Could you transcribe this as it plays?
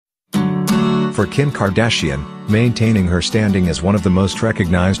For Kim Kardashian, maintaining her standing as one of the most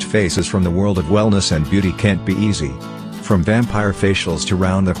recognized faces from the world of wellness and beauty can't be easy. From vampire facials to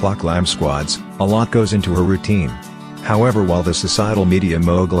round-the-clock glam squads, a lot goes into her routine. However, while the societal media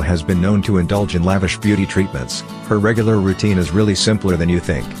mogul has been known to indulge in lavish beauty treatments, her regular routine is really simpler than you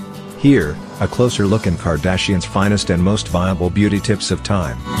think. Here, a closer look in Kardashian's finest and most viable beauty tips of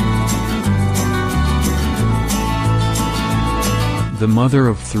time. The mother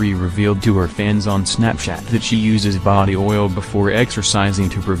of three revealed to her fans on Snapchat that she uses body oil before exercising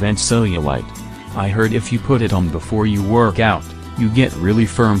to prevent cellulite. "I heard if you put it on before you work out, you get really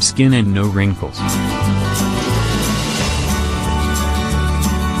firm skin and no wrinkles."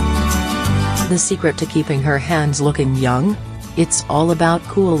 The secret to keeping her hands looking young? It's all about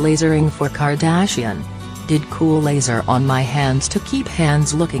cool lasering for Kardashian. "Did cool laser on my hands to keep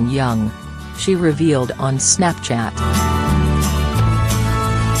hands looking young," she revealed on Snapchat.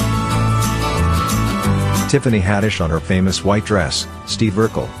 Tiffany Haddish on her famous white dress, Steve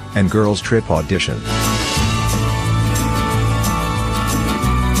Urkel, and Girls Trip audition.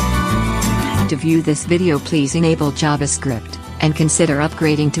 To view this video, please enable JavaScript, and consider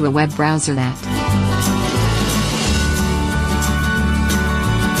upgrading to a web browser that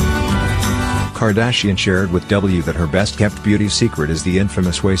Kardashian shared with W that her best-kept beauty secret is the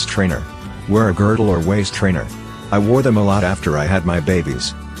infamous waist trainer. "Wear a girdle or waist trainer. I wore them a lot after I had my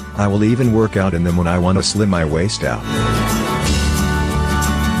babies. I will even work out in them when I want to slim my waist out."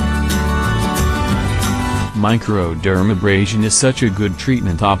 Microdermabrasion is such a good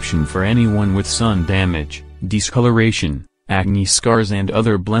treatment option for anyone with sun damage, discoloration, acne scars and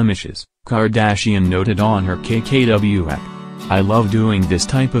other blemishes, Kardashian noted on her KKW app. "I love doing this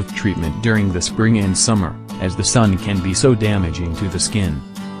type of treatment during the spring and summer, as the sun can be so damaging to the skin.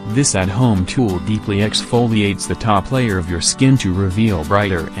 This at-home tool deeply exfoliates the top layer of your skin to reveal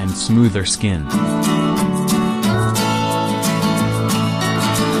brighter and smoother skin."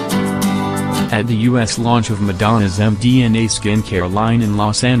 At the US launch of Madonna's mDNA skincare line in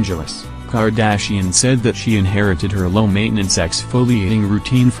Los Angeles, Kardashian said that she inherited her low-maintenance exfoliating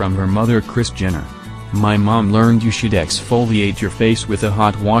routine from her mother Kris Jenner. "My mom learned you should exfoliate your face with a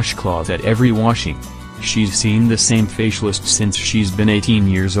hot washcloth at every washing. She's seen the same facialist since she's been 18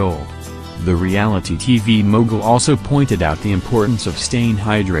 years old." The reality TV mogul also pointed out the importance of staying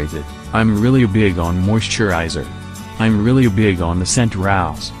hydrated. "I'm really big on moisturizer. I'm really big on the scent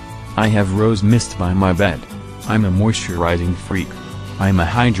Rouse. I have rose mist by my bed. I'm a moisturizing freak. I'm a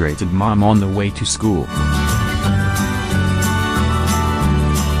hydrated mom on the way to school."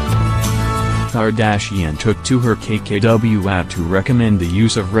 Kardashian took to her KKW app to recommend the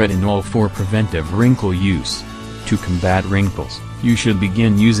use of retinol for preventive wrinkle use. "To combat wrinkles, you should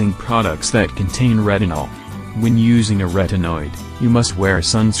begin using products that contain retinol. When using a retinoid, you must wear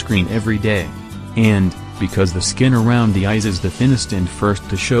sunscreen every day. And, because the skin around the eyes is the thinnest and first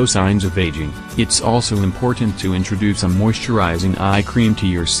to show signs of aging, it's also important to introduce a moisturizing eye cream to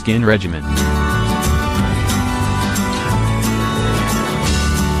your skin regimen."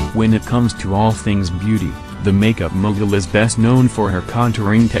 When it comes to all things beauty, the makeup mogul is best known for her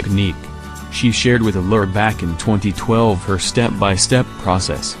contouring technique. She shared with Allure back in 2012 her step-by-step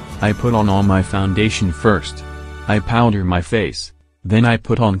process. "I put on all my foundation first. I powder my face. Then I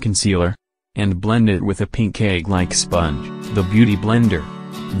put on concealer. And blend it with a pink egg-like sponge, the beauty blender.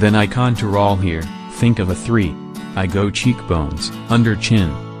 Then I contour all here, think of a 3. I go cheekbones, under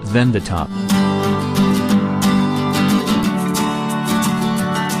chin, then the top."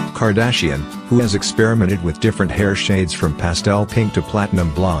 Kardashian, who has experimented with different hair shades from pastel pink to platinum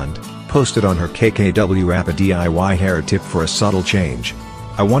blonde, posted on her KKW app a DIY hair tip for a subtle change.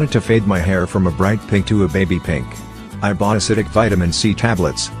 "I wanted to fade my hair from a bright pink to a baby pink. I bought acidic vitamin C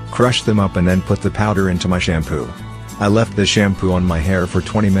tablets, crushed them up and then put the powder into my shampoo. I left the shampoo on my hair for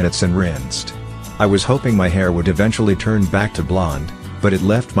 20 minutes and rinsed. I was hoping my hair would eventually turn back to blonde, but it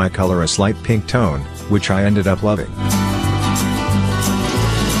left my color a slight pink tone, which I ended up loving."